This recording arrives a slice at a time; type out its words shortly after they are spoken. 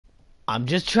I'm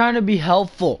just trying to be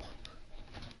helpful.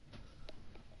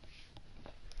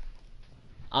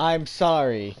 I'm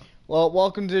sorry. Well,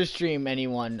 welcome to the stream,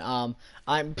 anyone.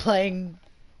 I'm playing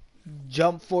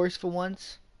Jump Force for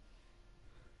once.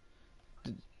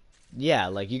 Yeah,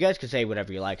 like, you guys can say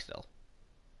whatever you like still.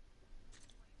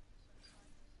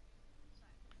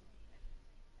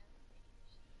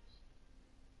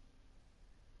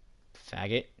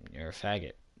 Faggot? You're a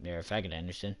faggot. You're a faggot,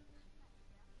 Anderson.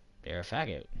 You're a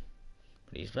faggot.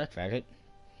 Please, respect, faggot.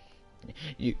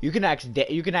 You can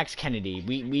ask Kennedy.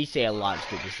 We say a lot of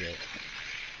stupid shit.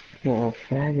 You're a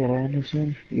faggot,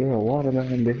 Anderson. You're a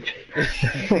watermelon,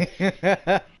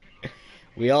 bitch.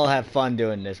 We all have fun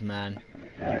doing this, man.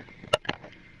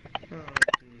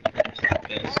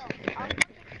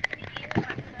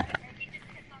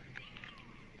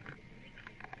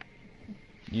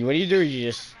 What do?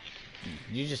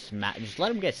 Just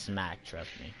let him get smacked.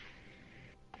 Trust me.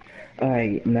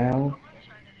 Alright, now.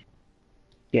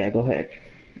 Yeah, go ahead.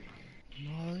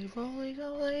 Rolly, rolly,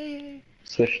 rolly.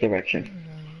 Switch direction.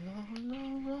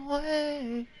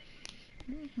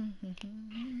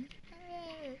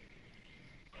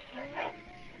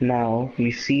 Now,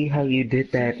 you see how you did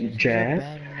that Feel jab?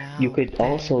 better You now, could better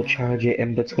also now. charge it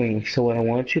in between. So what I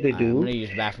want you to Alright, I'm do gonna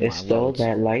use back for is my throw loads.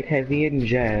 that light, heavy, and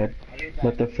jab,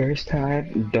 but the first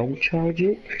time, don't charge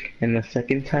it, and the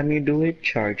second time you do it,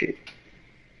 charge it.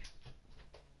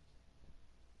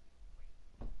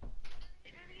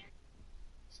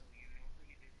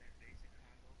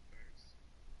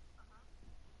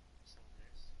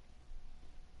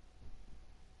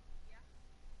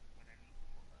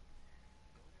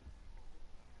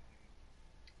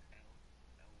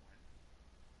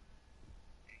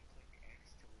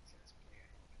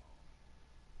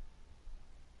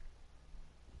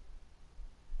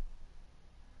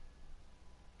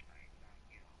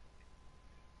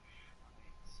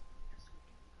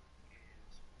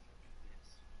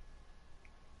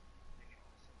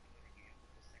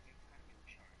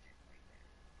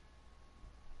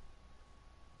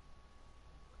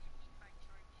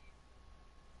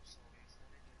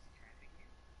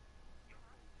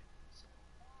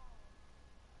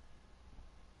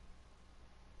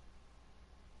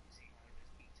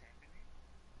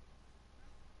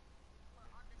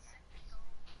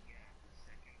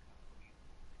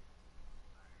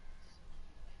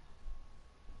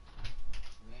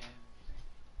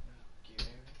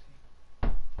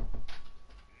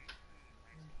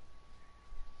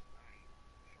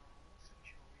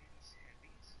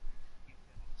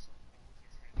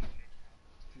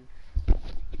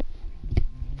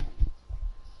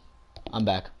 I'm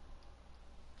back.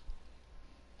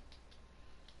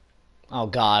 Oh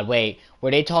God, wait.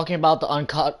 Were they talking about the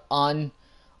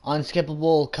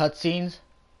unskippable cutscenes?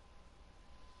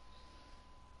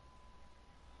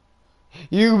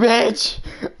 You bitch!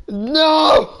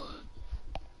 No!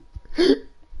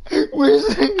 Where's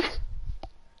the...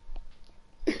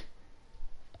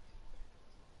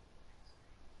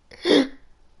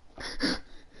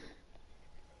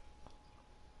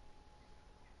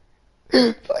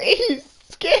 Please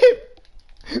skip!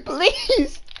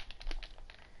 Please!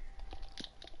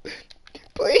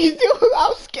 Please do!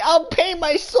 I'll pay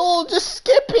my soul. Just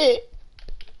skip it.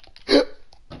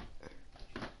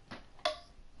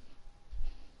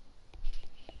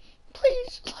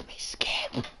 Please let me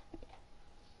skip.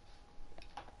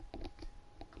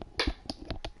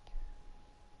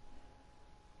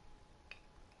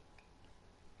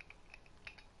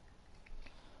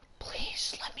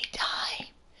 Please let me die.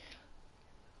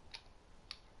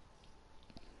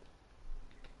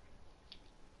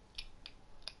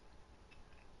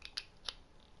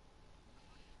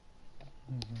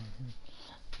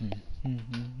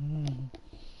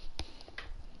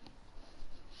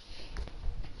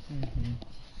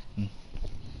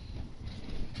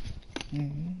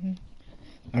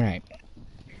 Alright.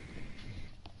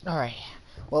 Alright.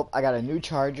 Well, I got a new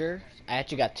charger. I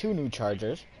actually got 2 new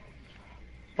chargers.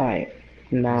 Alright,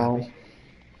 now. Batteries.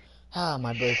 Ah,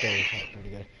 my birthday felt pretty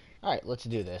good. Alright, let's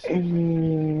do this.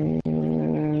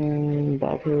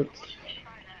 Backwards.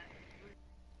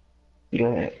 Go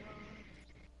ahead.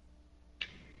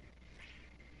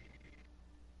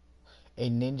 A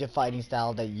ninja fighting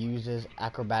style that uses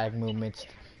acrobatic movements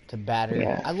to batter.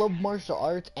 Yeah, I love martial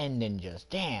arts and ninjas.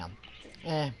 Damn.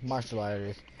 Martial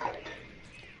artists.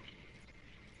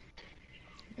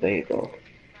 there you go.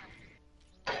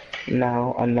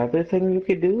 Now, another thing you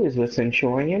could do is with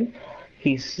Centurion,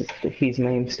 he's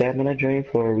named Stamina Drain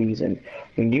for a reason.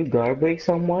 When you guard break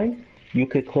someone, you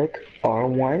could click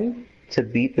R1 to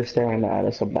beat the stamina out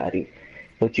of somebody,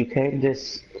 but you can't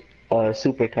just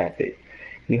super tap it.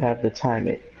 You have to time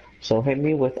it. So hit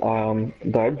me with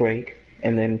guard break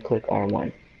and then click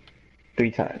R1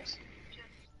 3 times.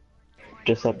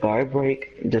 Just a guard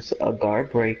break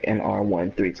and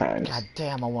R1 3 times. God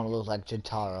damn, I want to look like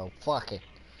Jotaro. Fuck it.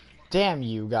 Damn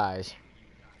you guys.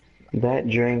 That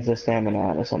drains the stamina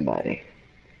out of somebody.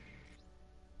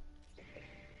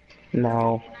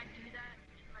 Now,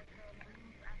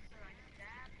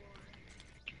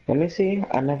 let me see.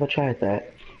 I never tried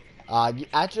that.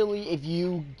 Actually, if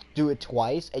you do it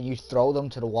twice and you throw them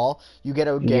to the wall, you get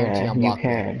a guarantee Yeah, you unblockable.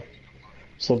 can.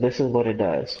 So this is what it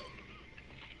does.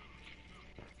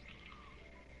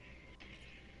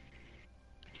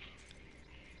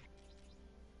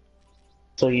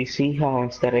 So you see how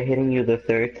instead of hitting you the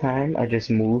third time, I just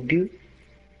moved you?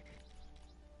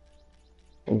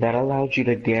 That allowed you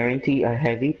to guarantee a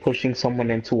heavy pushing someone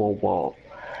into a wall.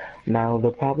 Now, the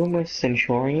problem with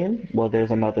Centurion, well,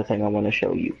 there's another thing I want to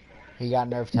show you. He got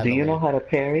nerfed Do you know heavily. how to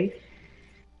parry?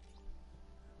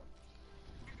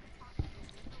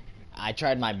 I Alright,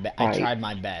 tried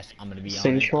my best. I'm gonna be honest. I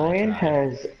Centurion tried.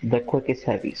 has the quickest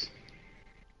heavies.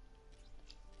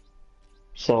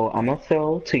 So I'm gonna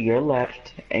throw to your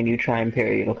left and you try and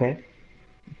parry it, okay?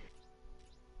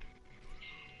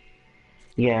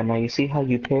 Yeah, now you see how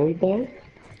you parried there?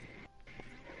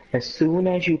 As soon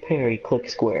as you parry, click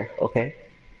square, okay?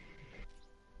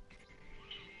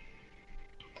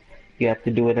 You have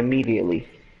to do it immediately.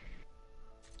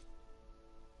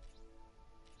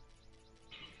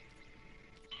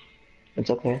 It's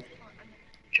okay.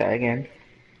 Try again.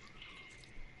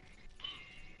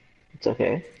 It's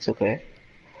okay. It's okay.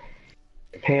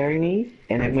 Parry me,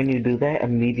 and then when you do that,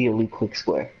 immediately click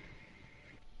square.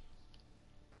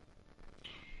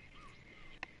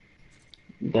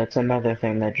 That's another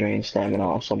thing that drains stamina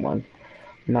off someone.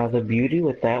 Now the beauty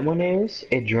with that one is,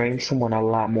 it drains someone a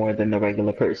lot more than the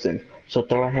regular person. So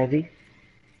throw a heavy.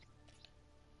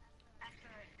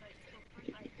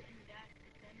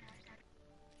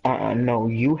 No,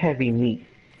 you heavy me.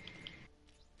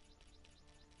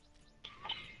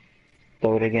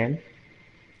 Throw it again.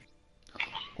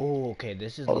 Oh, okay.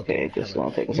 This is looking Okay, this is hella.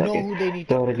 gonna take a You know second. who they need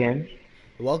to. Throw it again.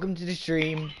 Welcome to the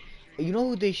stream. You know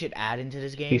who they should add into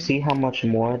this You game? see how much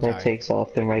more that Sorry. takes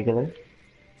off than regular?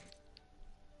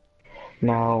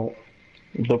 Now,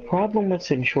 the problem with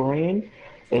Centurion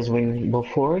is when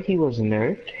before he was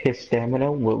nerfed, his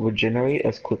stamina would regenerate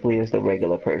as quickly as the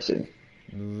regular person.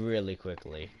 Really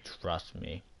quickly. Trust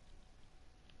me.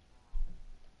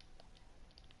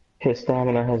 His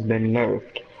stamina has been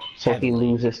nerfed, so he Heavily.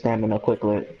 loses stamina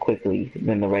quickly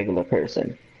than the regular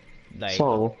person. Like,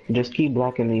 So just keep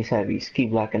blocking these heavies. Keep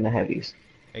blocking the heavies.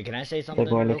 hey, can I say They're something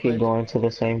going to real keep quick? going to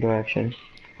the same direction.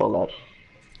 Hold up.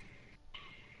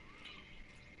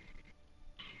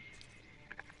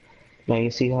 Now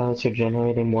you see how it's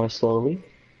regenerating more slowly?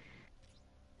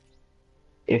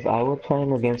 If I were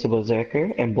playing against a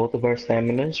Berserker and both of our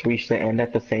staminas reached the end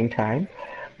at the same time,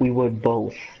 we would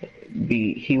both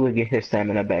he would get his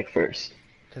stamina back first.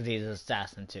 Because he's an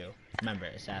assassin too. Remember,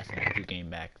 assassins do gain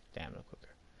back stamina quicker.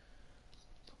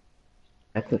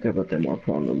 I click but they're more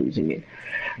prone to losing it.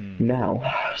 Hmm. Now,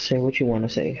 say what you want to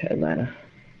say, Atlanta.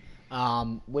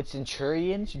 With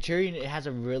Centurion it has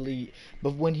a really,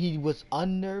 but when he was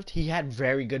unnerved, he had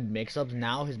very good mix-ups.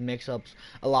 Now his mix-ups,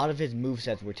 a lot of his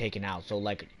movesets were taken out. So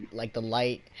like the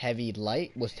light, heavy,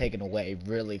 light was taken away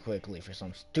really quickly for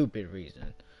some stupid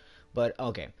reason. But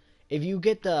okay, if you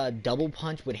get the double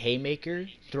punch with Haymaker,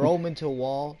 throw him into a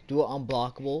wall, do an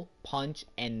unblockable punch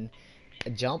and a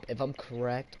jump. If I'm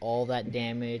correct, all that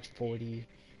damage, 40.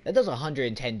 That does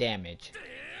 110 damage.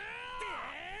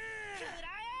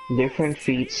 Different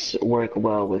feats work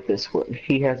well with this one.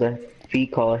 He has a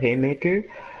feat called Haymaker,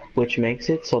 which makes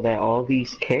it so that all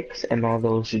these kicks and all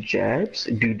those jabs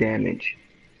do damage.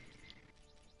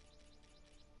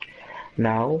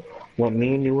 Now, what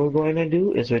me and you are going to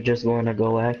do is we're just going to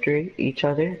go after each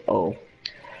other. Oh,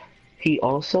 he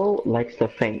also likes to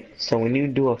feint. So when you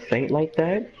do a feint like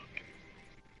that,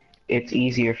 it's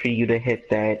easier for you to hit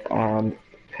that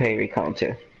parry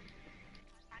counter.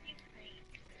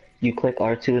 You click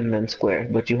R2 and then square,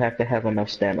 but you have to have enough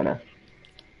stamina.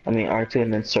 I mean R2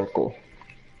 and then circle.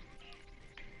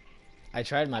 I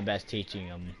tried my best teaching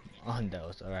him on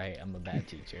those, alright? I'm a bad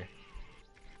teacher.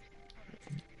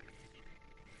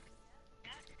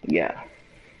 Yeah.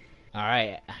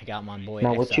 Alright, I got my boy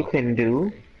Now what you XL. can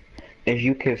do is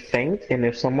you could feint, and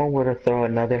if someone were to throw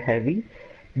another heavy,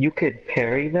 you could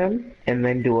parry them and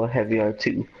then do a heavy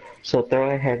R2. So throw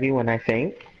a heavy when I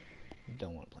feint.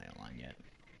 Don't want to play online yet.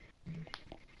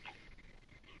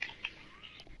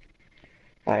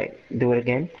 Alright, do it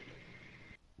again.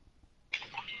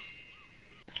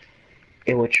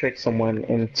 it would trick someone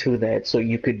into that, so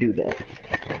you could do that.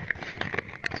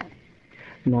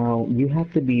 Now, you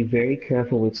have to be very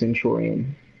careful with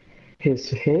Centurion. His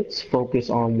hits focus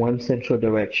on one central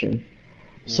direction,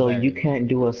 so you Very. can't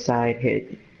do a side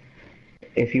hit.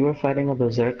 If you were fighting a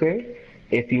berserker,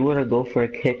 if you were to go for a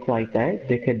kick like that,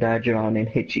 they could dodge around and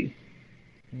hit you.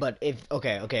 But if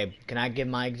okay, can I give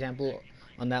my example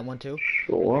on that one too?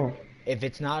 Sure. If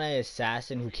it's not an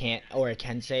assassin who can't, or a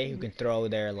Kensei who can throw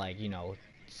their like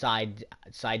side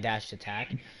dash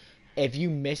attack, if you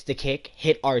miss the kick,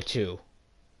 hit R2,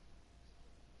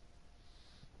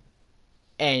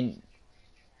 and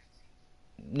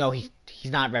no, he's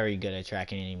not very good at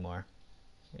tracking anymore.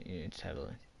 It's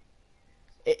heavily.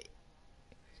 It,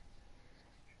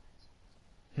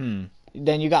 Then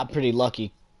you got pretty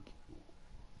lucky.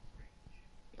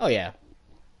 Oh yeah.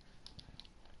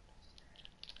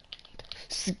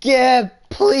 Skip,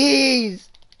 please.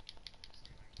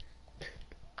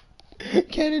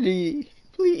 Kennedy,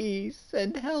 please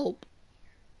send help.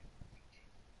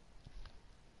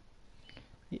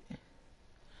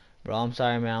 Bro, I'm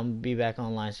sorry, man. I'm gonna be back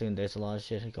online soon. There's a lot of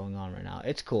shit going on right now.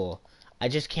 It's cool. I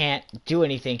just can't do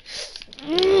anything.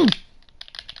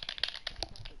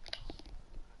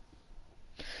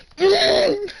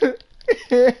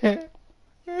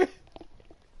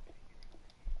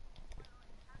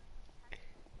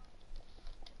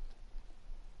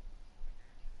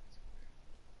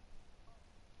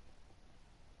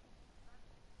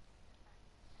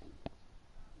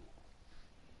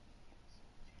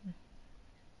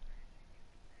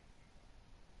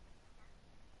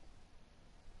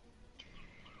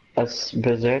 A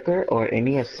berserker or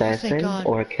any Oh, thank assassin God.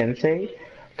 or kensei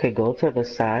could go to the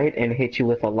side and hit you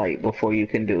with a light before you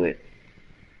can do it.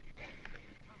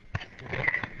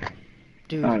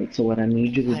 Dude, Alright, so what I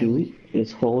need you to finally. do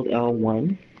is hold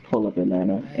L1, pull up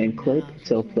banana, and click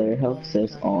till player health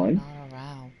says on. Not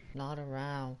around. Not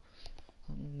around.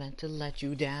 I'm meant to let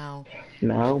you down.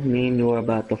 Now me and you are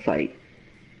about to fight.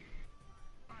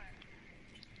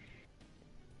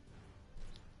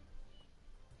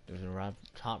 There's a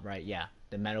top right, yeah.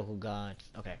 The medical god.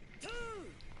 Okay.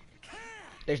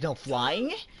 There's no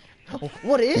flying?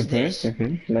 What is this?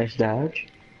 Nice dodge.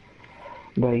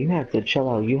 Bro, you have to chill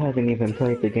out. You haven't even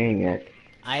played the game yet.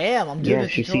 I am. I'm doing the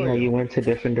Yes, you see how tutorial. you went to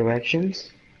different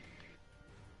directions?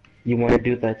 You want to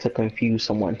do that to confuse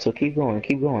someone. So keep going,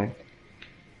 keep going.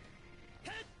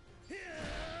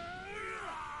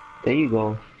 There you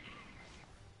go.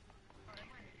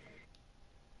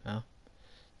 Oh.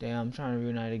 Damn, I'm trying to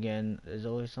reunite again. There's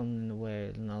always something in the way.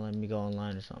 It's not letting me go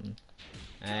online or something.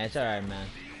 It's alright, man.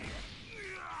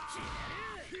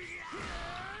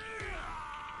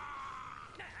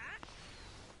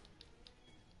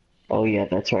 Oh yeah,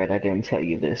 that's right. I didn't tell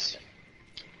you this.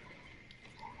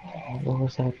 What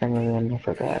was that thing again? I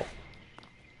forgot.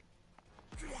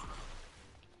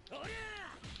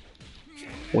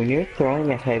 When you're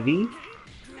throwing a heavy,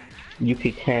 you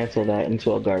could cancel that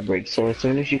into a guard break. So as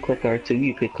soon as you click R2,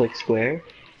 you could click square,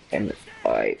 and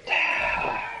alright,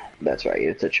 that's right.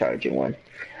 It's a charging one.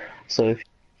 So if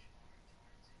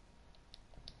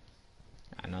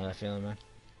I know that feeling, man.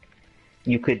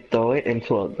 you could throw it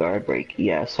into a guard break,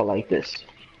 yeah. So like this.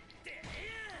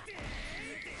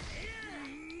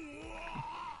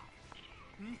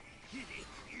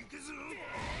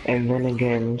 And then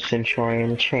again,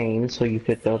 Centurion chain, so you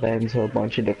could throw that into a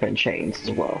bunch of different chains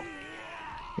as well.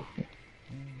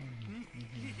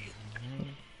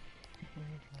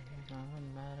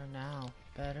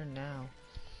 Better now.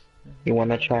 You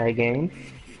wanna try a game?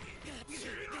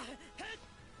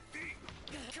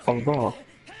 Oh, bro.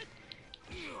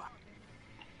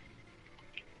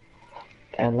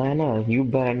 Atlanta, you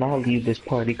better not leave this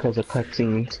party because of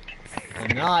cutscenes.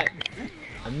 I'm not.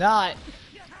 I'm not.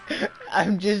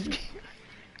 I'm just.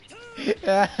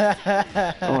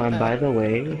 Oh, and by the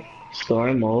way,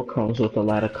 story mode comes with a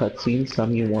lot of cutscenes,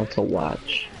 some you want to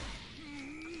watch.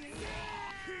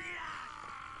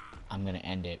 I'm gonna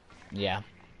end it. Yeah,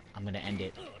 I'm gonna end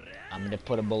it. I'm gonna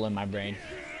put a bullet in my brain.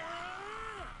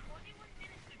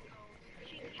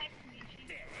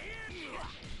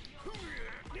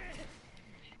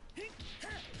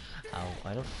 Oh,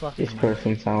 why the fuck This is my...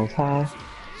 person sounds high.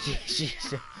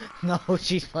 No,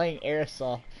 she's playing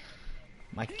airsoft.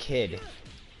 My kid.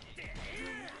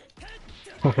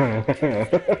 How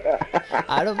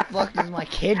the fuck does my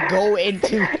kid go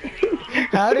into...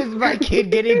 How does my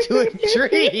kid get into a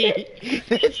tree?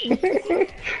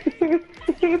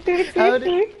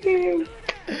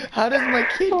 How does my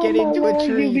kid get into a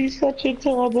tree? You be such a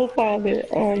terrible father.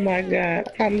 Oh my god.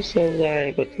 I'm so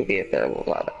sorry, but you be a terrible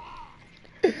father.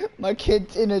 My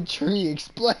kid's in a tree.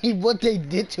 Explain what they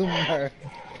did to her.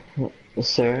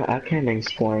 Sir, I can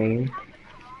explain.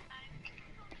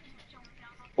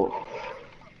 Oh,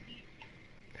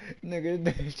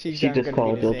 Nigga, she's she aren't just gonna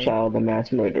be called the your same. child a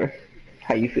mass murderer.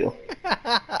 How you feel?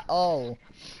 Oh.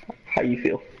 How you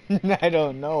feel? I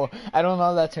don't know. I don't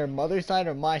know if that's her mother's side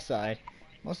or my side.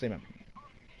 Mostly my...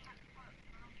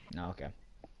 No, okay.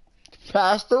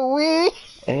 Pass the weed!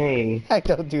 Hey, I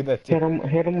don't do that too.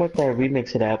 hit him with that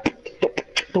remix of that.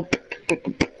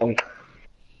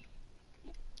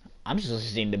 I'm just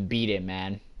listening to Beat It,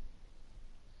 man.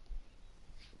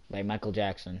 Like Michael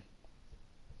Jackson.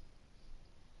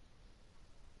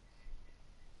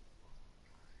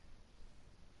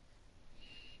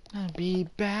 I'll be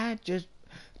bad, just...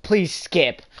 Please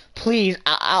skip. Please,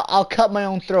 I'll cut my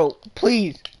own throat.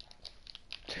 Please.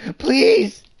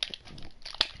 Please!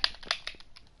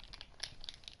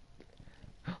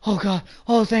 Oh god.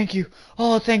 Oh, thank you.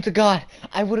 Oh, thank to God.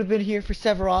 I would have been here for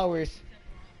several hours.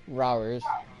 Hours.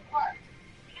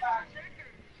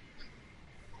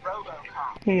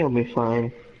 You'll be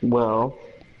fine. Well,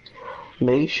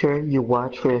 make sure you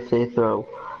watch for if they throw.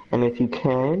 And if you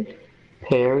can,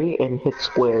 parry and hit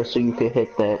square so you can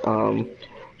hit that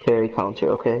parry counter,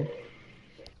 okay?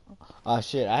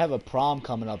 Shit, I have a prom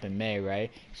coming up in May,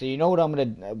 right? So you know what I'm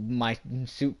gonna, my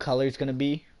suit color is gonna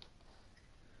be?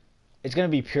 It's gonna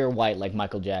be pure white like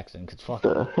Michael Jackson, cause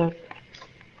The heck?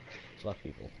 fuck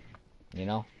people, you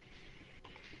know?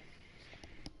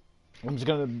 I'm just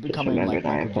gonna be Just coming remember like that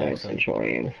I'm Michael playing Jackson.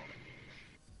 Centurion.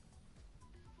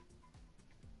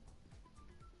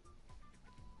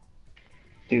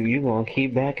 Dude, you gonna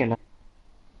keep backing up.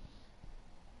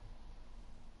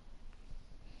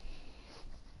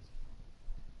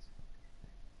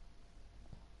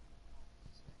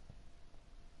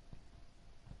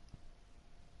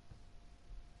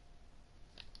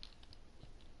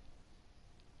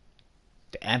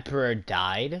 The Emperor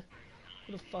died?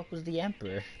 Who the fuck was the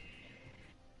Emperor?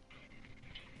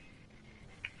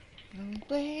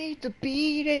 Wait to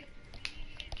beat it.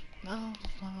 No,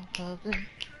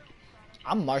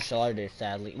 I'm martial artist,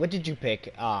 sadly. What did you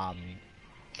pick,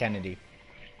 Kennedy?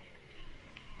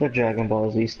 The Dragon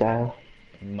Ball Z style.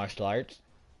 Martial arts?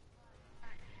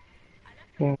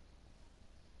 Hmm.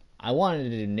 I wanted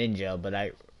to do ninja, but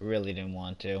I really didn't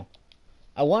want to.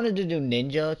 I wanted to do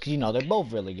ninja, because, you know, they're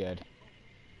both really good.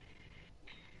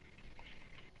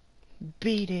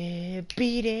 Beat it,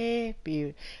 beat it, beat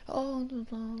it. All the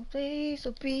long days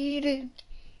of beat it.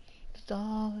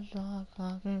 Stars are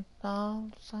talking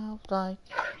down south side.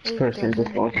 This It person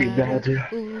just gonna doesn't keep matter dodging.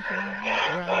 who's wrong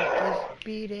or right. Just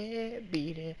beat it,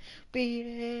 beat it, beat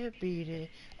it, beat it.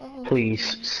 Oh,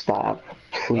 Please stop.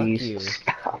 fuck Please you.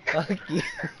 stop. Fuck you.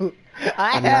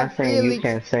 I I'm not have saying you feelings.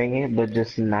 can't sing it, but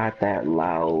just not that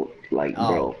loud. Like, Oh,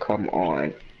 bro, come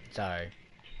on. sorry.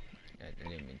 I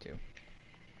didn't mean to.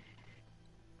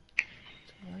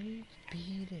 Sorry,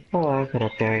 beat it. Oh, I could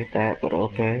have parried that, but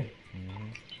okay.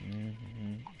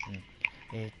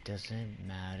 It doesn't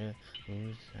matter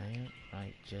who's saying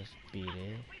right, just beat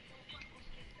it.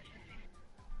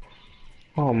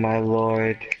 Oh my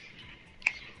lord.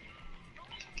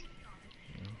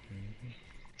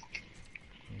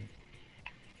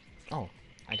 Oh,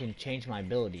 I can change my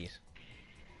abilities.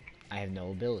 I have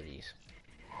no abilities.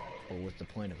 What was the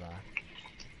point of that?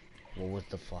 What was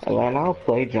the And fucking then I'll point?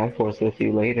 play Jump Force with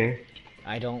you later.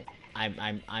 I don't.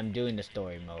 I'm doing the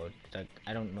story mode. Like,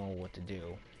 I don't know what to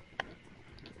do.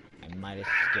 I might have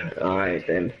skipped it. Alright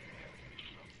then.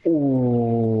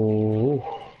 Ooh.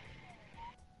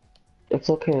 It's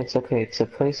okay, it's okay. To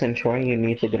play Centurion, you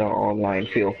need to get an online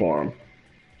feel for him.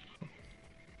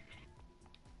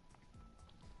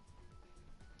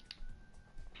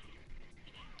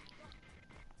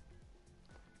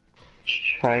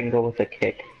 Try and go with a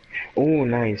kick. Ooh,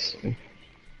 nice.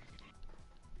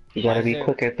 You Why gotta is be there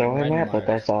quicker throwing red that, but marks?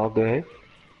 that's all good.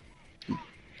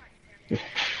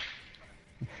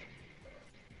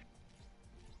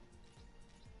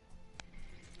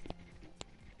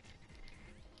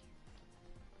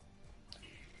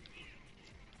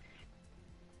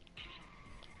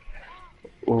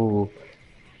 Ooh,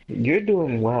 you're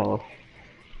doing well.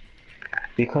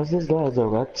 Because this guy is a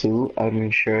rep too,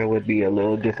 I'm sure it would be a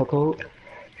little difficult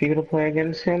for you to play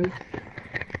against him,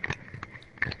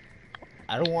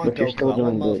 I don't want but you're Goku. still I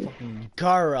want doing good. motherfucking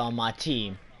Gara on my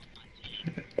team.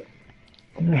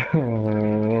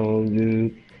 Oh,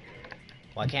 dude.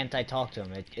 Why can't I talk to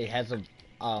him? It has a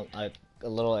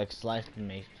little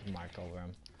exclamation mark over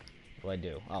him. What do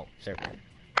I do? Oh, circle.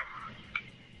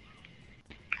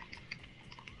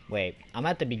 Wait, I'm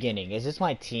at the beginning. Is this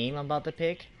my team I'm about to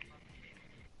pick?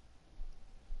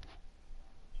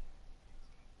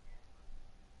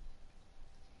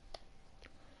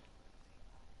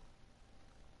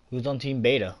 Who's on Team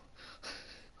Beta?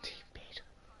 Team Beta.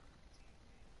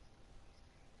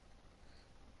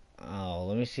 Oh,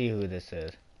 let me see who this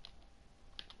is.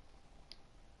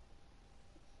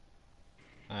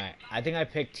 Alright, I think I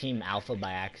picked Team Alpha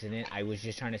by accident. I was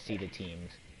just trying to see the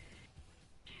teams.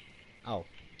 Oh,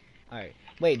 alright.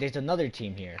 Wait, there's another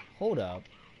team here. Hold up.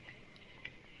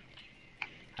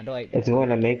 How do I... It's going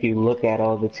to make you look at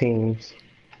all the teams.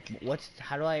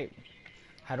 How do I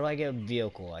get a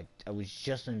vehicle? I was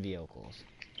just in vehicles.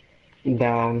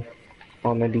 Down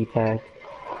on the D-pad.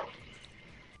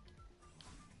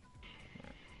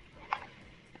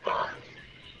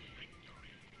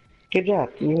 Good job,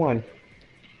 you won.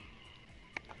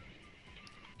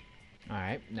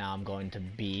 Alright, now I'm going to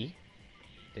B.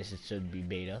 Should be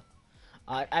Beta.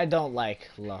 I don't like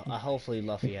hopefully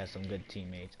Luffy has some good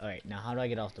teammates. Alright, now how do I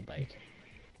get off the bike?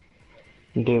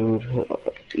 Dude,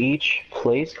 each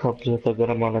place comes with a good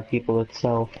amount of people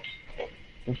itself.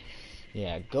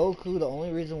 Yeah, Goku, the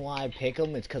only reason why I pick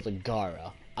him is because of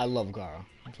Gaara. I love Gaara.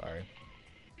 I'm sorry.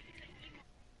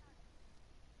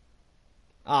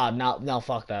 Ah, no,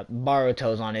 fuck that.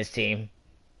 Baruto's on his team.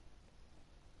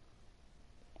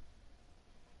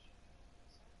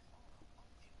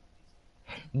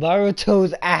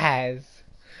 Baruto's ass.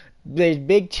 The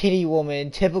big titty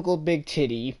woman, typical big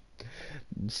titty.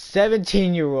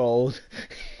 17-year-old.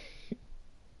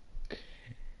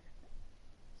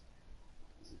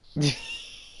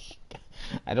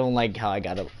 I don't like how I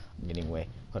got up. I'm getting way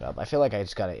put up. I feel like I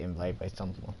just got an invite by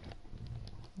someone.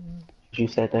 You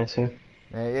said that, sir?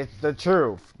 It's the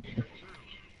truth.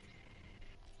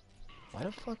 Why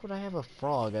the fuck would I have a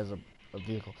frog as a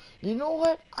vehicle? You know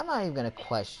what? I'm not even gonna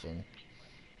question.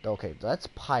 Okay, that's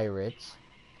pirates.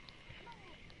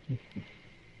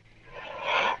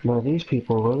 Bro, these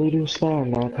people really do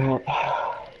stand like that.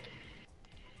 How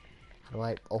do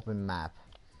I open map?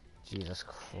 Jesus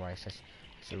Christ, I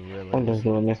should really... I'm just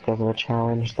doing this because of a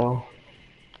challenge, though.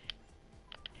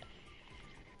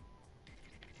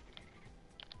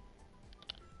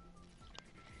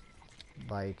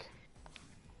 Bike.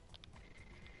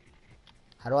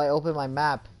 How do I open my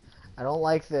map? I don't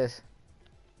like this.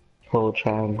 Hold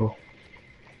triangle.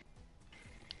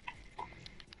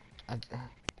 I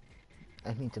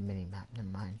need the mini map. Never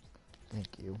mind. Thank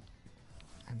you.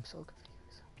 I'm so confused.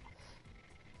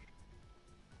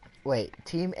 Wait,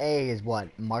 Team A is what?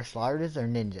 Martial artists or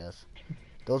ninjas?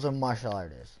 Those are martial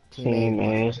artists. Team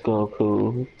A is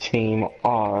Goku. Team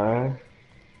R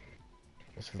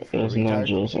is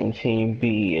ninjas, and Team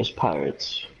B is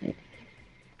pirates.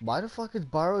 Why the fuck is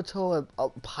Baruto a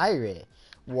pirate?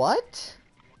 What?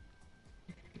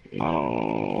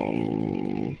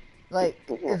 Like,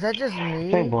 is that just me?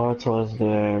 I think Baruto is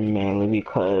there mainly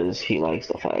because he likes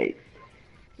to fight.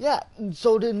 Yeah,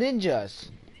 so do ninjas.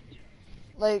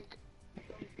 Like...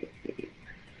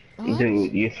 What?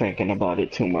 Dude, you're thinking about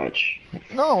it too much.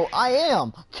 No, I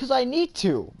am, because I need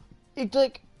to. It's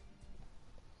like...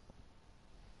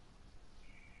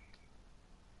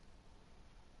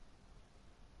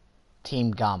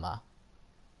 Team Gamma.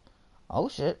 Oh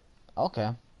shit.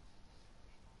 Okay.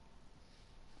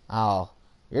 Oh,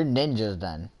 you're ninjas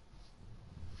then.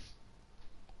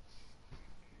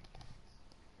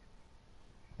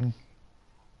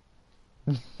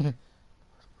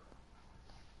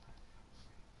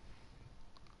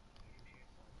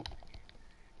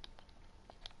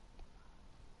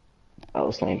 I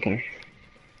was thinking.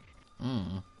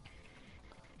 Oh,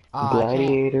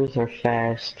 Gladiators are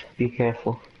fast. Be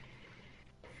careful.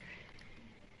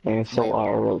 And so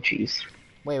are Orochis.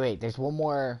 Wait, there's one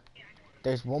more.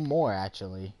 There's one more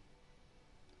actually.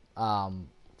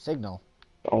 Signal.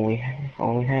 Only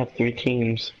have 3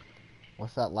 teams.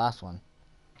 What's that last one?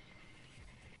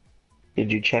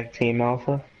 Did you check Team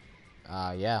Alpha?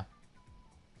 Yeah.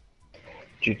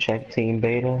 Did you check Team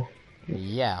Beta?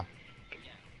 Yeah.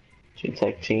 Did you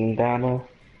check Team Gamma?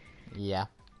 Yeah.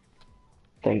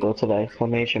 Then go to the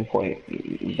exclamation point.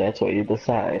 That's where you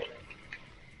decide.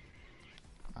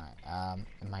 Alright,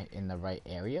 am I in the right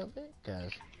area of it?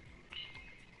 Cause...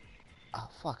 Oh,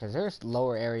 fuck, is there a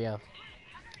lower area?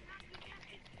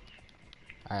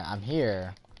 Alright, I'm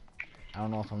here. I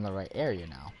don't know if I'm in the right area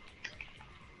now.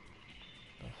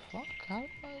 The fuck? How do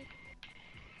I...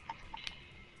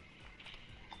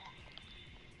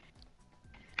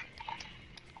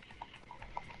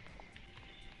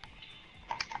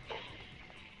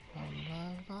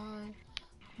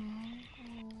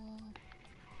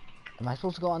 Am I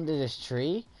supposed to go under this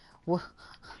tree? What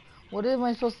am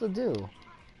I supposed to do?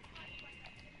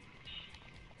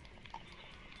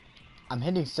 I'm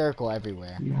hitting circle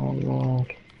everywhere. Oh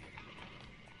Lord.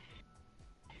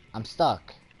 I'm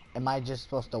stuck. Am I just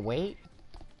supposed to wait?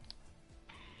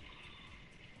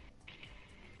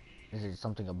 Is it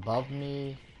something above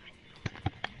me?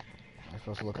 Am I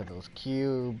supposed to look at those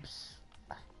cubes?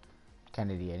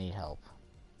 Kennedy, I need help.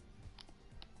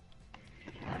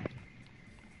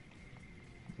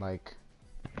 Like...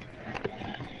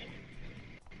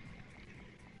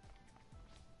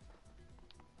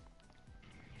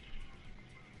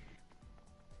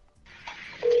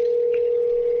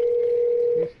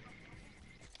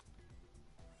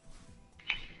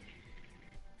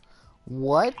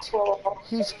 What?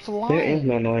 He's flying. There is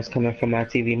no noise coming from my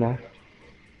TV now.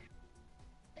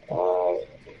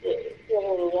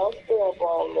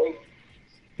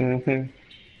 Mm-hmm.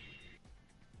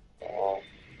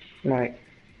 Right.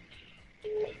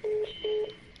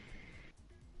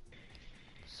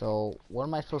 So, what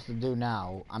am I supposed to do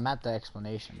now? I'm at the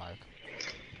explanation mark.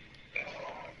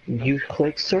 You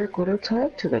click circle to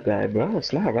talk to the guy, bro.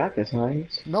 It's not rocket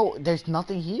science. No, there's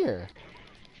nothing here.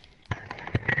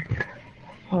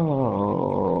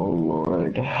 Oh,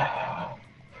 Lord.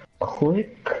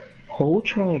 Click, hold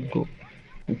triangle.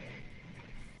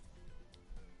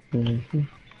 Mm-hmm.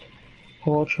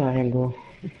 Hold triangle.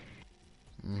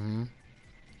 Mm-hmm.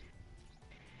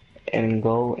 And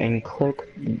go and click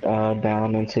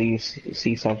down until you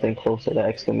see something close to the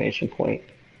exclamation point.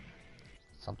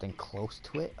 Something close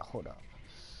to it? Hold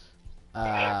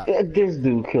up. This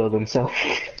dude killed himself.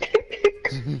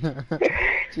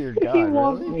 Dear He God,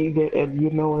 walked, really? you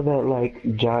know where that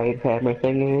like giant hammer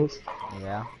thing is?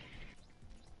 Yeah.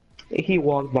 He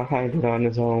walked behind it on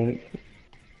his own,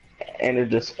 and it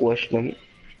just squished him.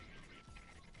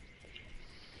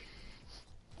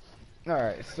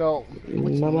 Alright, so,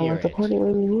 what's Mama near like the it? party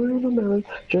when you were in the belly,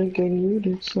 drinking you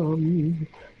did some.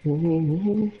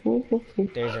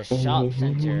 There's a shop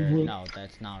center. No,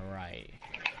 that's not right.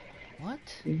 What?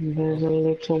 There's a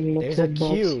little There's a metal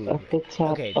box cube. at the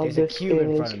top Okay, of there's a the cube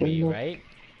in stairs front of me, in right?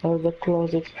 the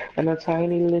closet, and a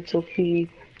tiny little key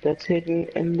that's hidden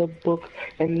in the book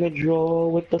and the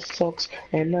drawer with the socks,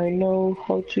 and I know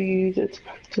how to use it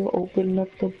to open up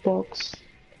the box.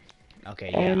 Okay,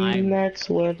 yeah, And that's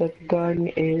where the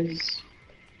gun is.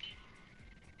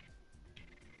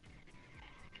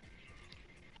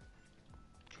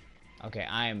 Okay,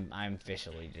 I'm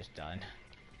officially just done.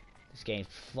 This game's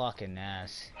fucking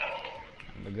ass.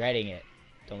 I'm regretting it.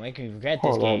 Don't make me regret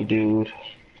this Hold game. up, dude.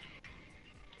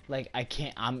 Like, I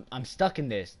can't, I'm stuck in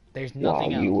this. There's Wow,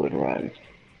 nothing you else. would run.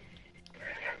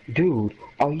 Dude,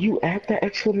 are you at the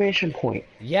exclamation point?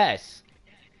 Yes.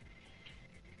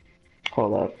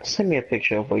 Hold up, send me a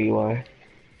picture of where you are.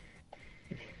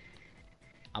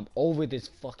 I'm over this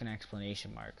fucking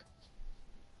explanation mark.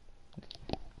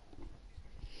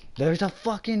 There's a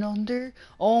fucking under?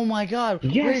 Oh my God.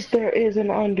 Yes, there is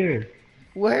an under.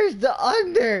 Where's the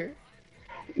under?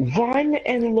 Run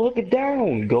and look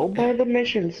down. Go by the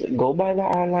missions. Go by the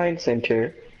online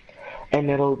center. And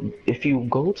if you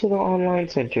go to the online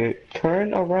center,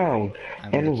 turn around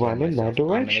and run in that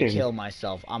direction. I'm gonna kill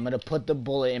myself. I'm gonna put the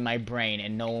bullet in my brain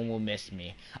and no one will miss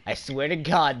me. I swear to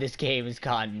God, this game has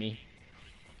caught me.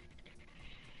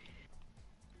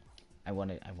 I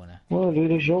wanna. Well,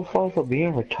 dude, it's your fault for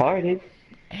being retarded.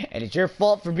 And it's your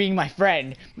fault for being my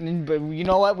friend. But you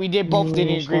know what? We both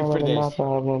didn't It's agree not for really my this.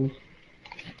 problem.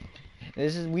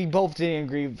 We both didn't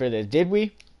agree for this, did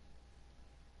we?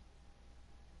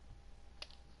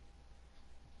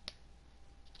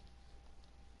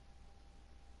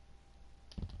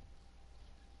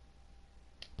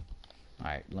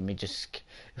 Alright, let me just...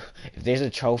 If there's a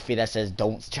trophy that says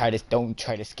don't try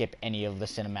to skip any of the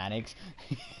cinematics.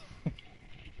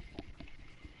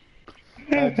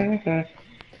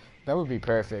 That would be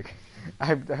perfect.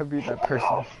 I'd be that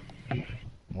person.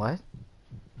 What?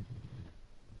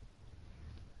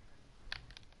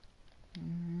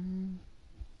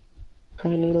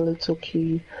 Tiny little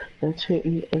key that's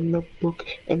hidden in the book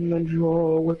in the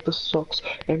drawer with the socks,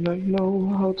 and I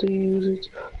know how to use it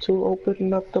to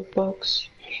open up the box.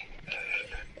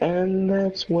 And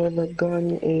that's where the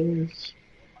gun is.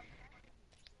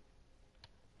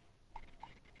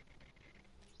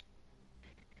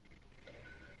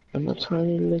 And a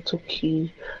tiny little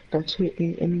key that's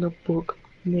hidden in the book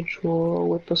in the drawer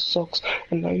with the socks,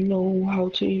 and I know how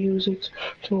to use it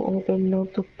to open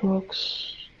up the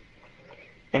box.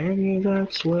 And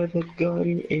that's where the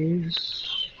gun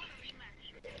is.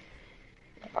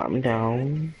 I'm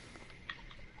down.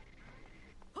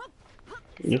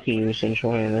 You can use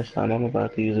Centurion this time. I'm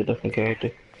about to use a different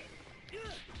character.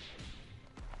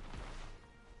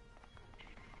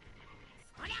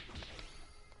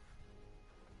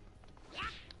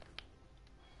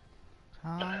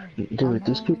 Dude,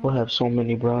 these people have so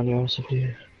many brownie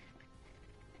recipes.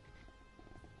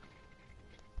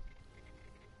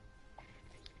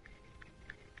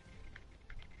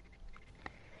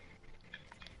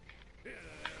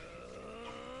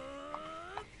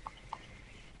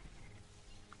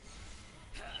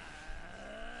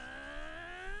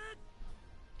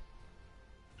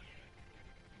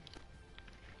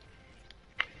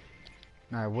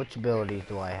 Alright, which abilities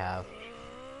do I have?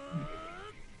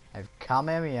 I have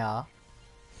Kamehameha.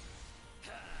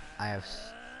 I have...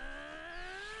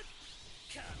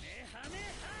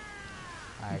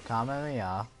 Alright,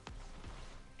 Kamehameha.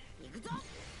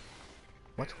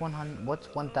 What's 100?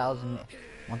 What's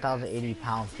 1,080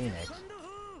 pound Phoenix?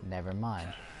 Never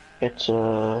mind. It's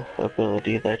a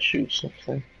ability that shoots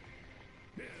something.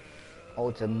 Oh,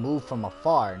 it's a move from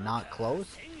afar, not close?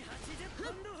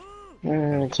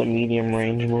 It's a medium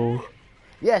range move.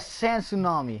 Yes, Sand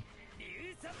Tsunami!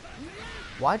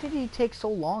 Why did he take so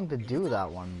long to do that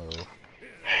one move?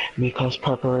 Because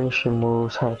preparation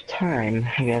moves have time,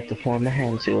 you have to form the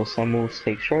hand seal. Some moves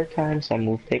take short time, some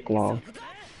moves take long.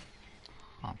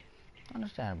 Huh.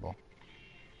 Understandable.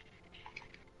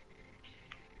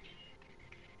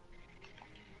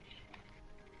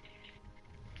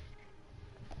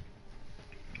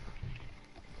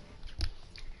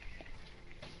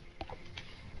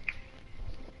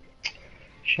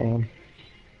 Shame.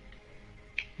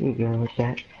 You good with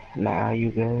that? Nah,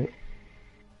 you good.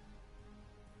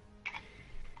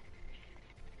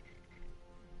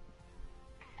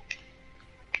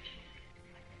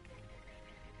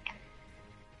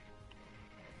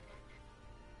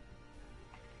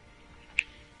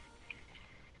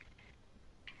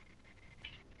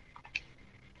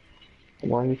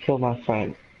 Why you kill my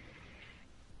friend?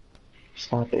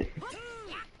 Stop it.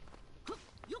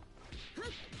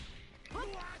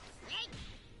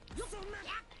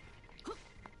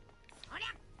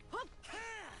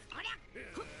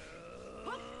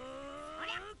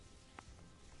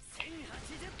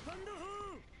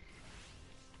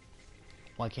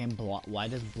 Why can't block? Why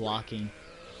does blocking?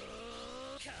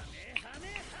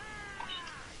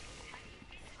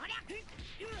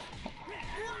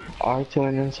 R2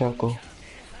 and then circle.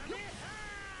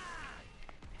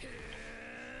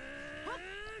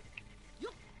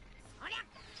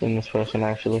 And this person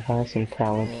actually has some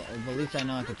talent. Well, at least I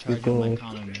know I could You're charge up my good.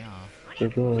 Kamehameha. You're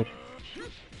good.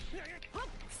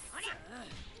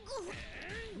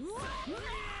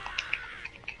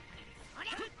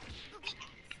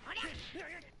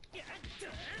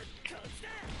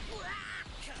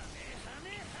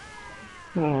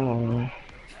 Hmm.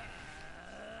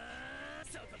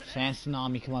 Sand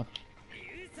Tsunami, come up.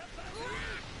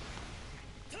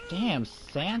 Damn,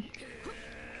 Sand.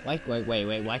 Wait,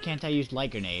 why can't I use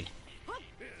Light Grenade?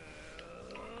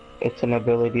 It's an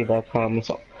ability that comes.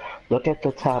 Look at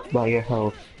the top by your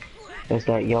health. Is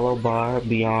that yellow bar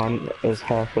beyond is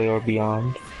halfway or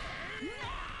beyond?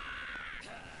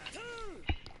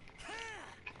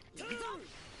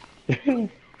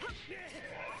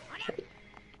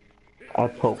 I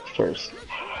poked first.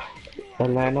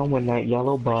 Alana, when that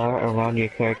yellow bar around your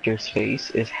character's face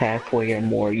is halfway or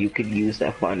more, you could use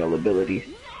that final ability.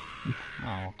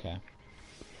 Oh, okay.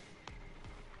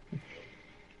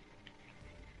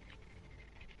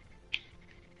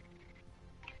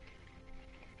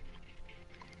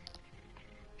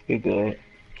 You're good.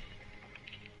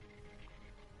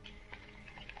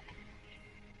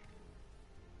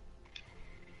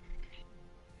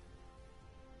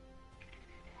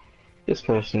 This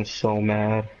person's so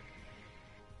mad.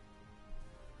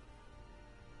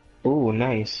 Ooh,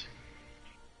 nice.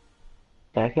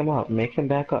 Back him up. Make him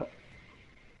back up.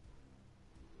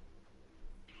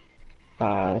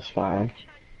 Ah, that's fine.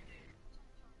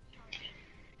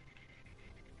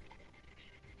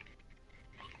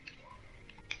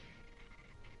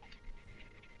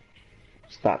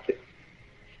 Stop it.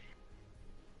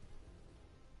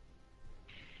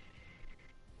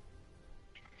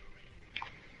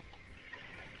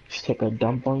 Just take a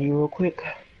dump on you real quick.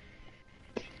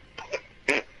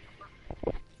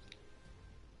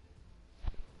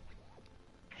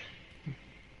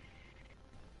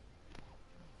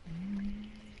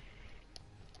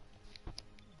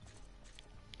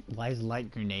 Why is Light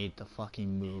Grenade the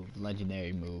fucking move,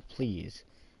 legendary move? Please.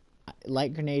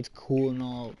 Light Grenade's cool and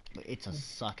all, but it's a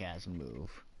suck-ass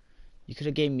move. You could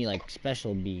have gave me like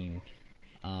Special Beam.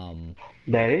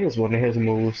 That is one of his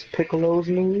moves. Piccolo's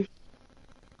moves.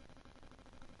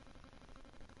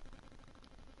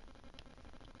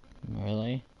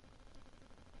 Really?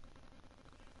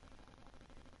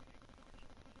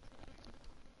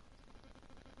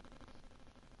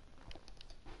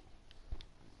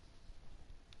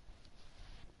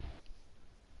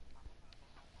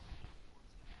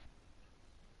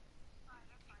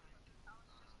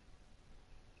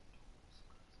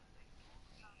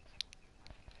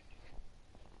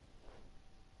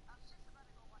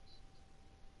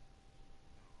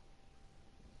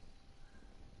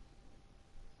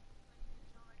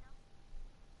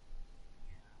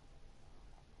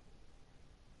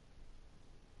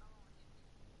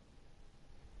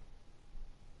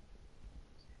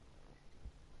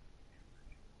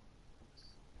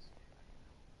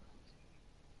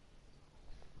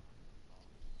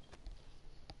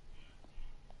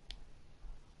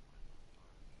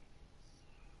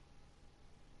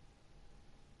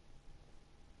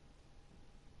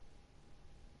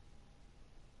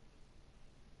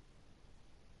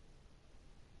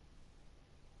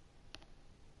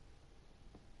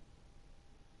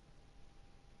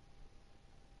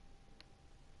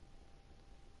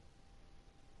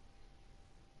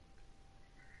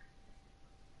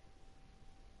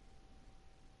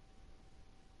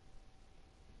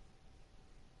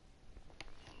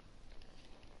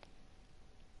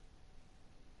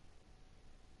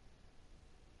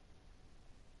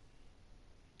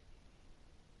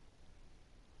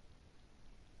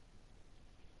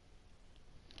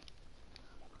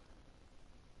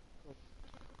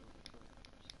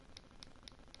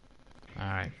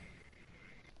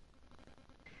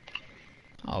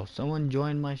 Wow, someone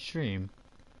joined my stream.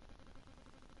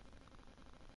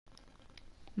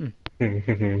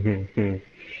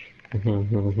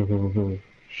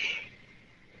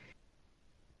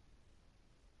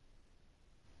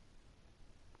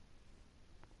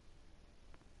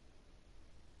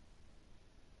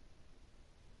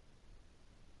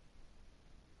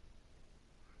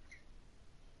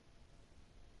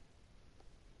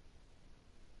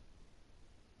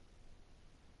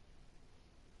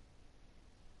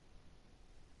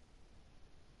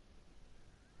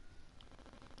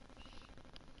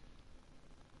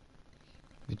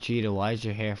 Vegeta, why is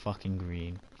your hair fucking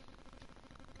green?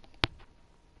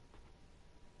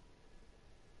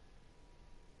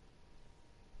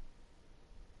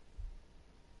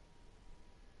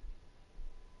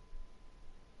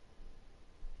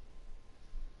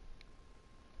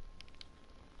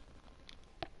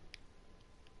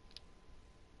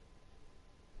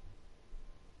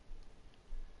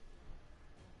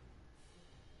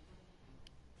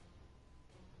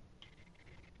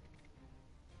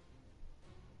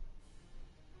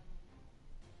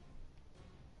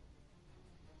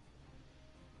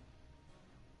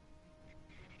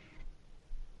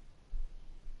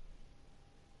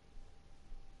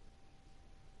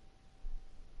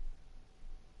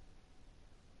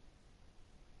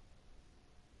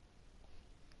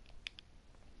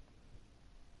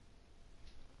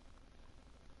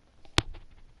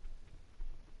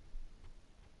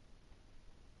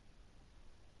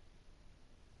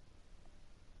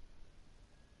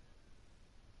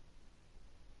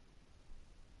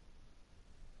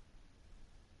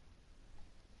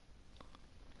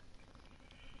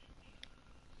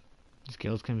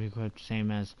 Skills can be equipped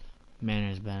same as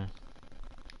manners better.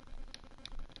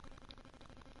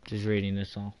 Just reading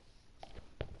this all.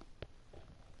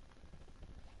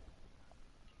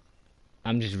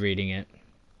 I'm just reading it.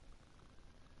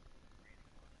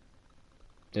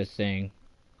 The thing.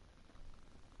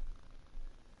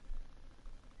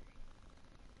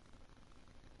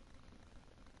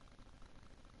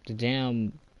 The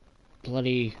damn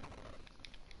bloody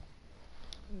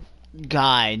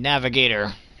guy,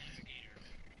 navigator.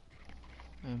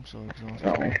 I'm so exhausted.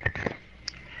 Oh.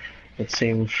 It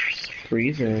seems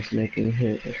Frieza is making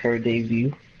her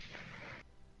debut.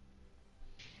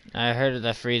 I heard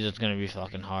that Frieza's gonna be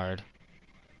fucking hard.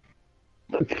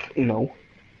 No.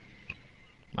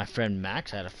 My friend Max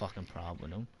had a fucking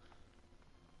problem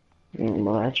with him.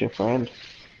 Well, that's your friend.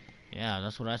 Yeah,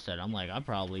 that's what I said. I'm like, I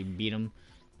probably beat him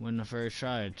when I first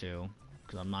tried to,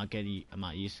 cause I'm not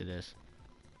used to this.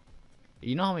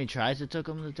 You know how many tries it took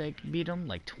him to beat him?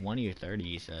 Like 20 or 30,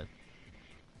 he said.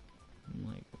 I'm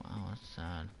like, wow, that's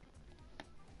sad.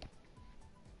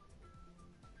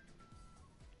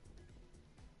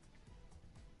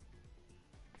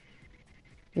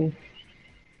 Mm.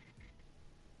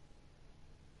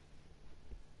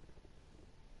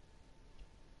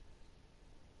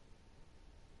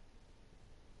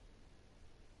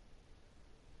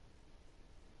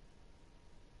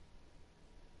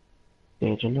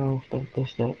 Did you know that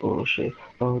this that bullshit?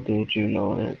 Oh, did you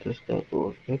know that this that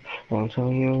bullshit? I'm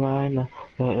telling you right now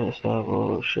that it's that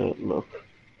bullshit. Look.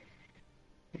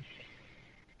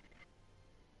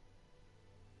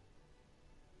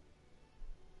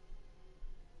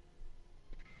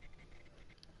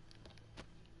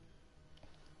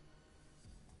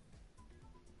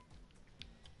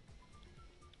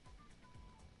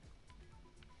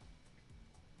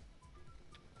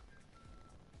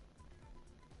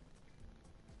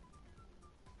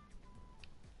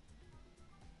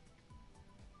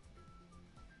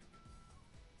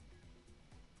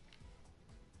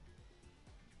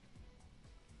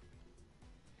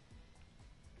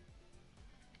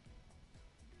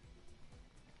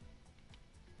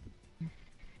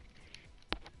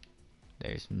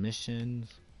 There's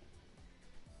missions.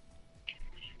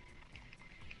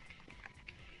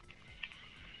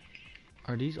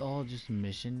 Are these all just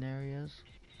mission areas?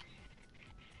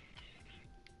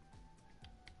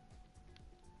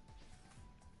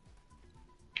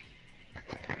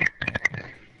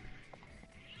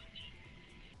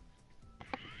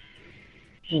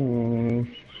 Hmm.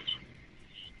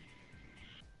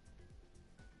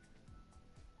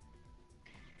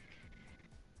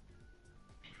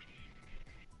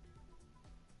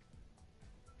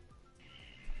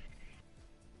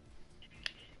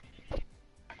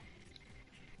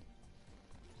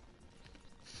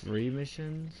 Free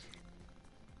missions?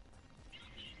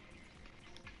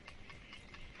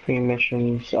 Free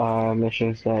missions are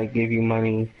missions that give you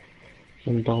money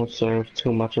and don't serve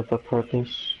too much of a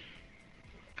purpose.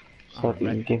 Oh, Stop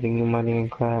giving you money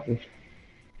and crap.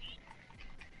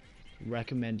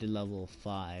 Recommended level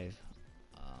 5.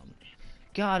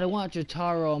 God, I want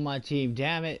Jotaro on my team,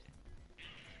 damn it.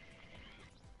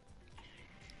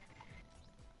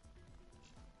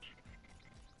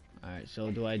 Alright, so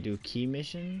do I do key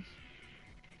missions?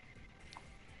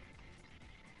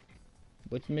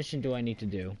 Which mission do I need to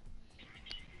do?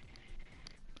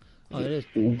 Oh, it is.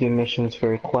 Do missions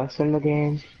for quests in the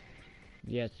game.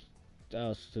 Yes, that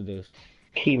was to do.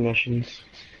 Key missions.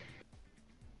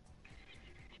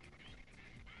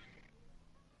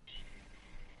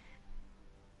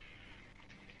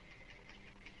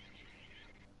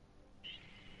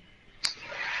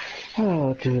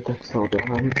 Oh, dude, that's so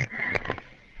dumb.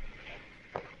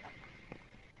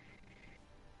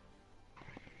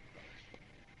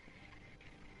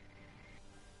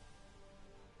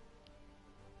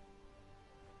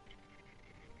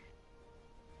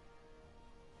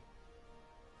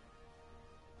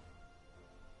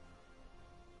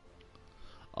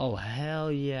 Oh,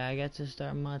 hell yeah, I got to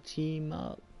start my team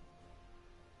up.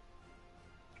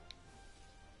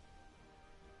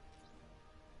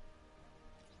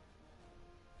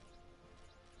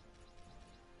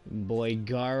 Boy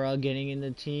Gara getting in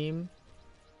the team.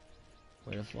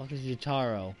 Where the fuck is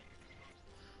Jotaro?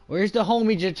 Where's the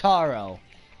homie Jotaro?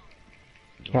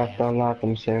 Have to unlock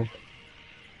them, sir.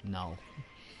 No.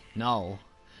 No.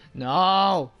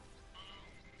 No!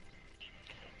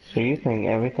 So you think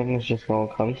everything is just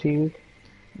gonna come to you?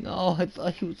 No, I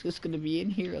thought he was just gonna be in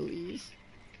here at least.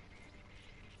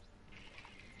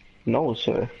 No,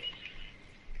 sir.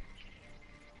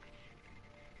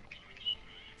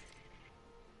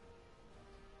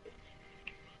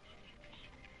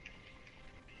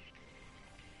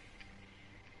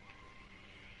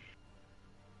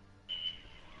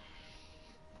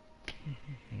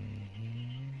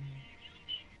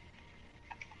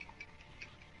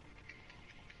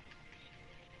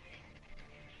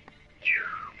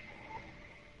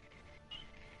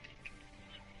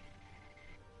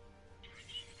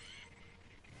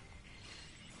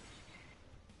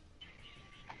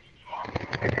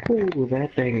 Ooh,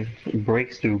 that thing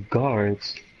breaks through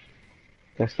guards.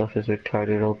 That stuff is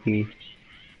retarded OP.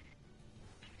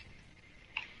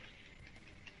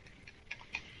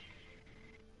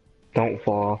 Don't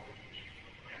fall.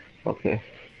 Okay.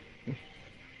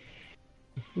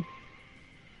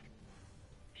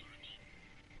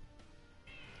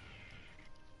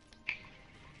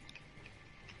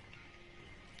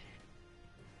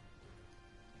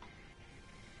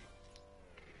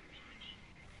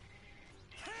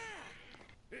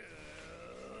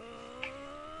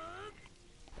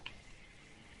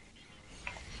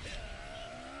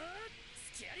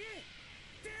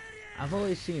 I've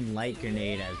always seen light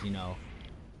grenade as, you know.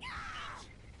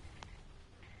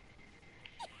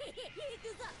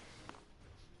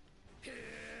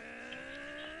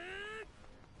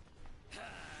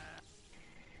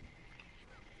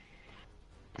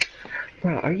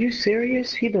 Bro, are you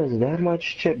serious? He does that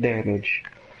much chip damage.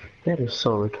 That is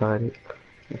so retarded.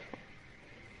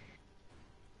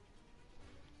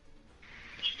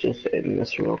 Just end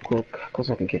this real quick,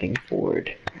 because I'm getting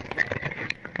bored.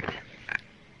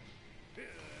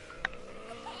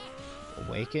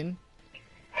 Awaken?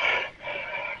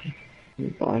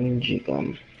 Bungee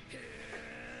gum.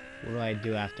 What do I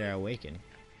do after I awaken?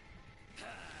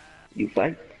 You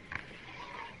fight.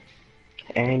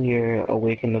 And your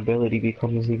awakened ability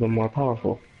becomes even more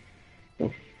powerful.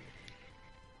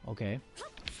 Okay.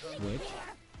 Switch.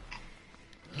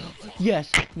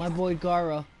 Yes, my boy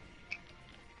Gara.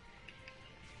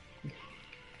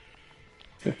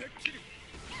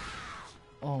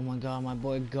 Oh my god, my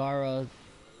boy Gara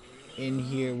in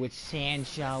here with sand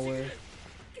shower.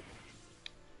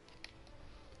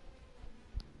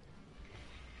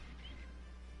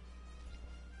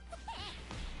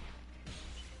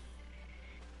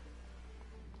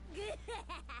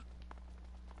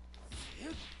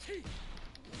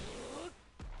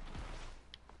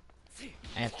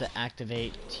 I have to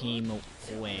activate team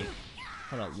awake.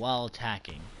 Hold up, while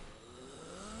attacking.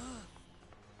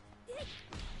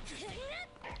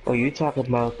 Oh, you talking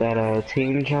about that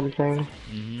team jump thing?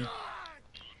 Mm-hmm.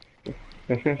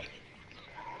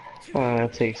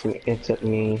 It took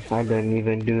me, I didn't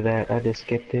even do that, I just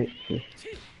skipped it.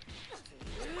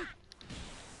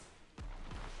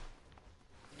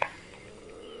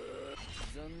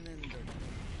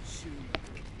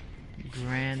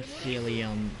 Grand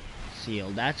Celium Seal.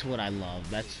 That's what I love.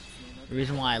 That's the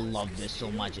reason why I love this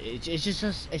so much. It's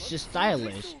just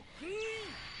stylish.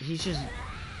 He's just.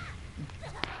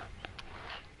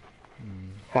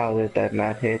 How did that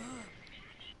not hit?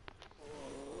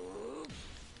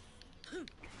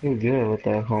 You're good with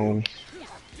that, Holmes.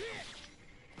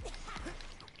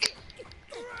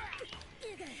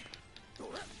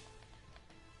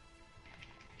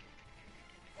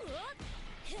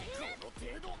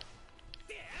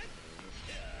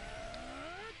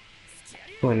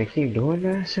 Want to keep doing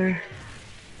that, sir?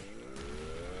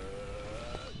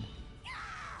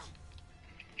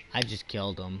 I just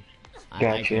killed him.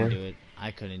 I couldn't Gotcha. do it. I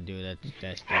couldn't do that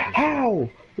stupid shit. How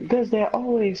does that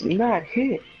always not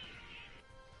hit?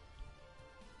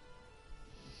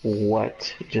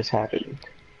 What just happened?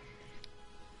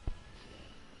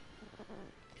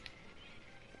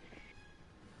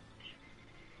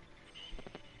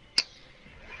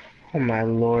 Oh my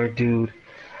lord, dude.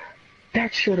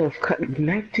 That should have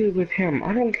connected with him.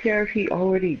 I don't care if he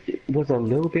already was a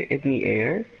little bit in the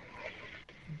air.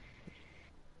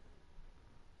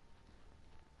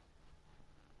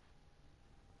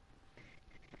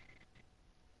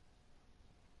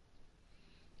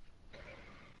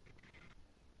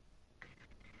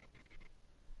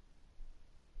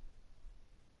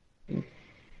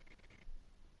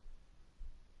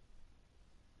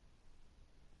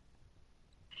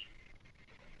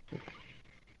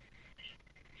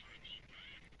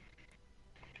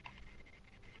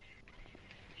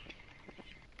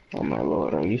 Oh my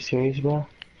lord, are you serious, bro?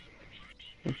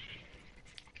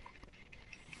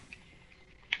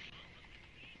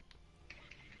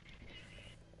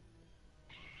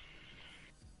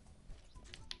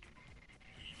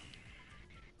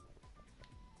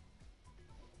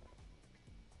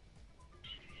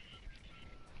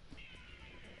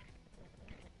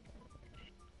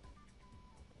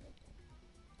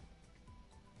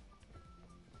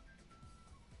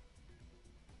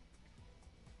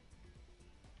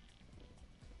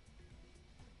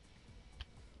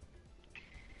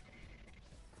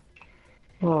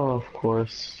 Oh, of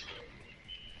course.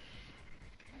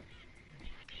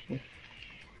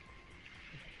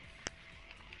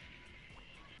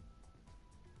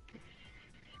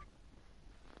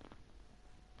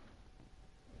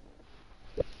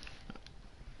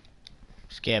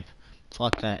 Skip.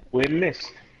 Fuck that. We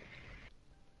missed.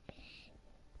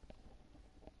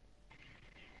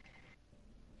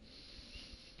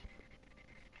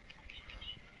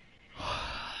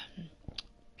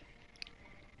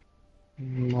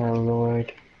 My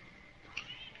lord.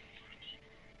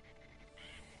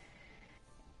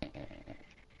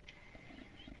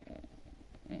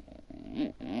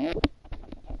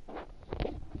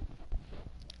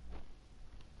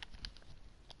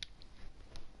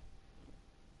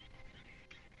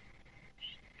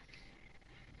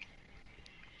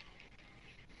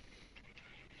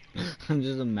 I'm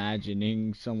just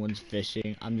imagining someone's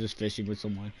fishing. I'm just fishing with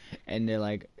someone, and they're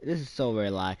like, "This is so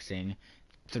relaxing."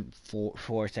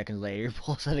 4 seconds later, he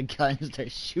pulls out a gun and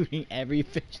starts shooting every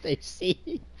fish they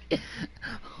see. Oh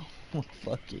my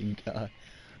fucking god!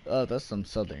 Oh, that's some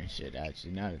southern shit,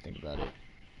 actually. Now that I think about it.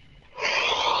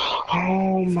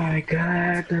 Oh my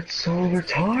god, that's so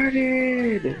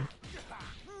retarded!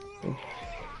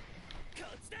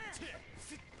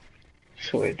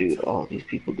 Swear, dude, all these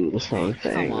people do the same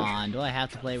Come thing. on, do I have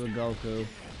to play with Goku?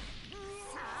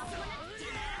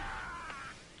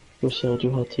 Who showed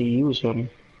you how to use them?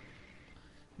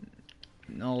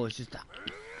 No, it's just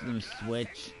let me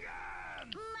switch.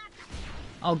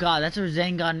 Oh god, that's a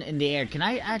Rasengan in the air. Can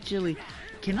I actually?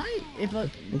 Can I? If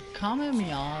a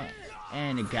Kamehameha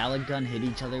and a Gallic gun hit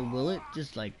each other, will it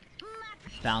just like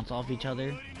bounce off each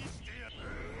other?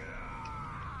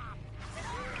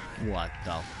 What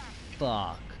the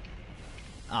fuck?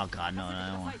 Oh god, no, I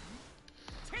don't want.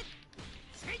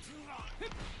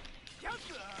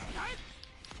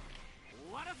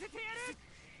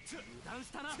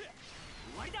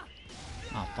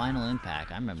 Oh, final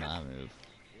impact. I remember that move.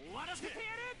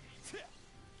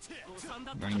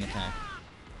 Bring attack.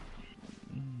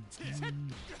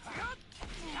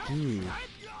 Dude.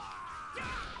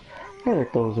 I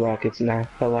let those rockets not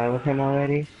fly with him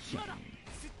already.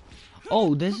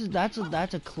 Oh,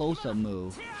 that's a close-up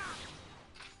move.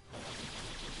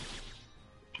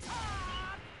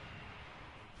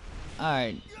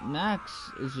 Alright, Max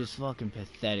is just fucking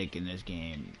pathetic in this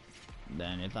game.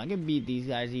 Then if I can beat these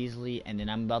guys easily, and then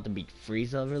I'm about to beat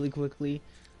Frieza really quickly,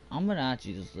 I'm gonna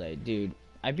actually just say, dude,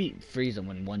 I beat Frieza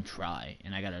in one try,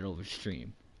 and I got it over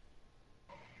stream.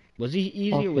 Was he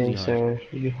easy or was he Okay, hard?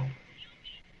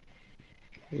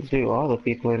 sir. Dude, all the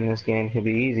people in this game could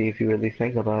be easy if you really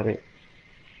think about it.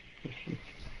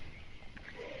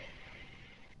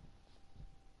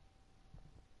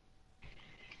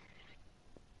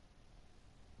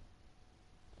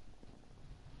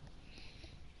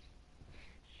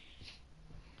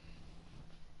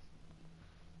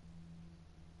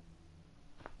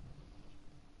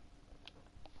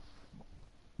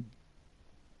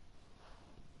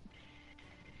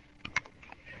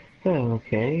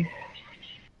 Okay.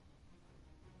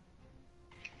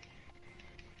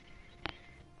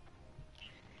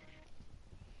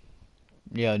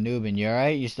 Yo, Newbin, you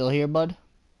alright? You still here, bud?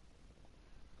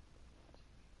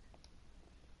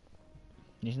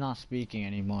 He's not speaking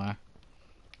anymore.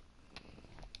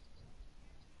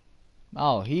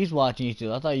 Oh, he's watching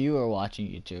YouTube. I thought you were watching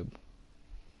YouTube.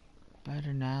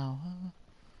 Better now.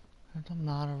 I'm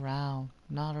not around.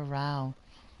 Not around.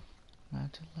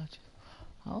 Not to let you.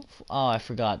 Oh, I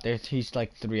forgot. He's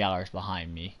like 3 hours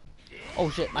behind me. Oh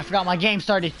shit! I forgot my game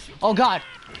started. Oh god.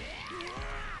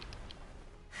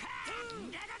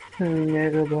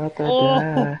 Nigga about to Oh.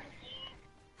 die.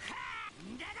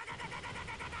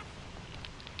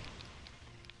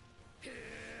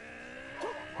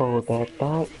 Hold that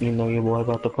thought. You know your boy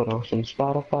about to put on some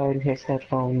Spotify in his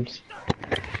headphones.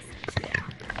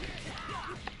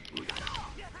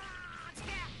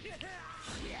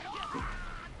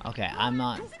 Okay, I'm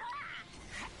not.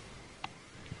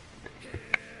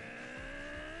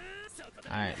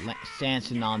 Alright, Sand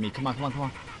Tsunami. Come on, come on, come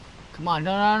on. Come on,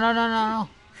 no.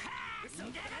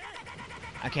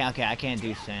 Okay, I can't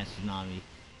do Sand Tsunami.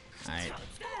 Alright.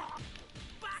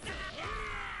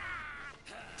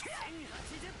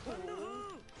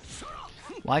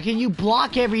 Why can you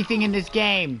block everything in this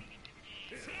game?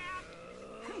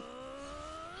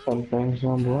 Some things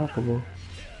unblockable.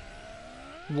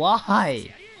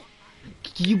 Why?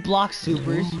 Can you block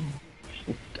supers?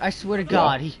 I swear to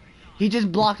God, he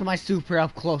just blocked my super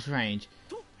up close range.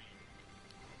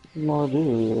 No,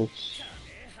 dude, it's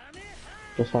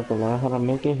just have to learn how to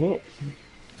make it hit.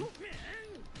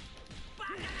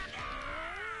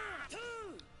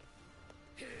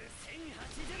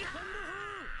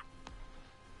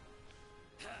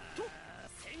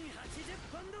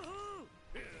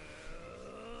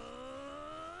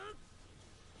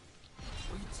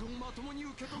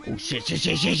 Oh shit.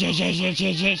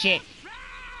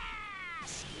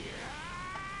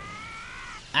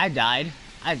 I died.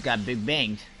 I got big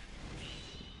banged.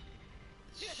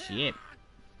 Shit.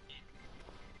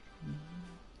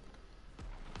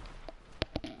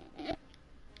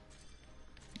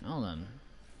 Oh then.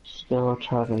 Still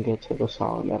trying to get to the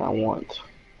song that I want.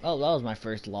 Oh, that was my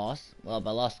first loss. Well,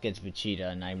 I lost against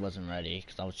Vegeta and I wasn't ready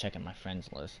because I was checking my friends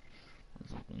list.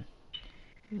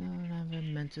 I never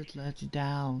meant to let you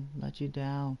down. Yeah,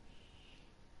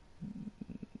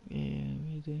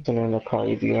 everything. I'm in the car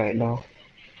with you right now.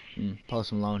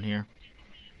 Post Malone here.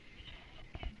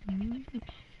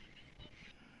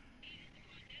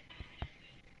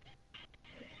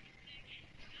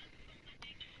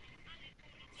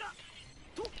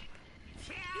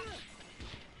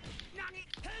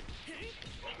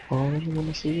 All I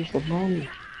wanna see is the money.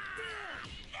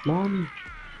 Money.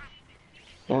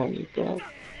 Money, bro.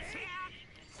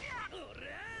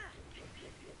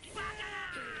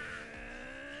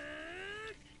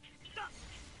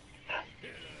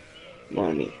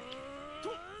 Money.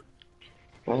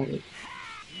 Money.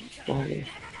 Money.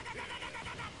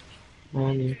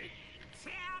 Money.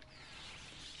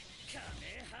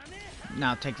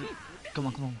 Now take it. Come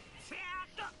on.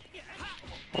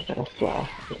 I gotta fly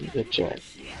in the jet.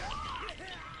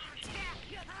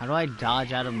 How do I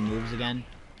dodge out of moves again?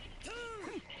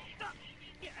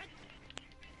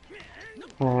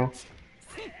 How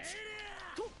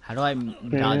do I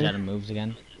dodge out of moves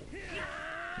again?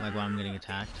 Like when I'm getting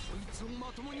attacked?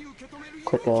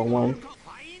 Click L1.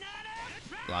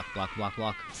 Block.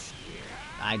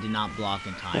 I did not block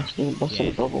in time. Actually, bust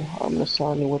a double. I'm gonna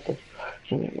sign you with the.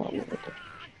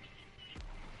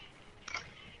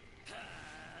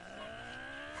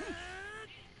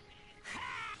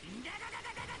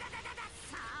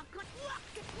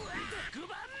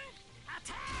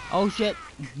 Oh shit!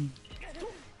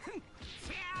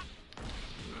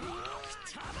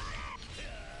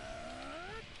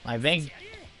 My Ving!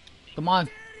 Come on!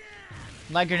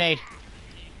 Light grenade!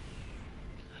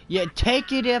 Yeah,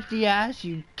 take it up the ass,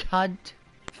 you cunt!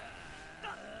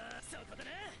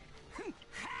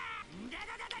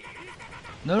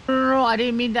 No, I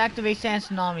didn't mean to activate Sand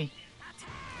Tsunami.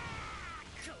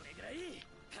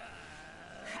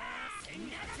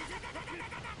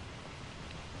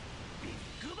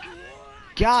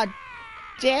 God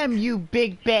damn you,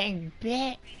 Big Bang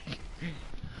bitch!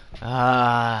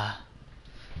 I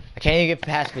can't even get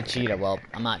past Vegeta. Well,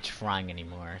 I'm not trying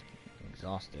anymore. I'm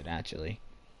exhausted, actually.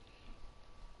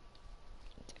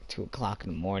 2 o'clock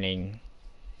in the morning.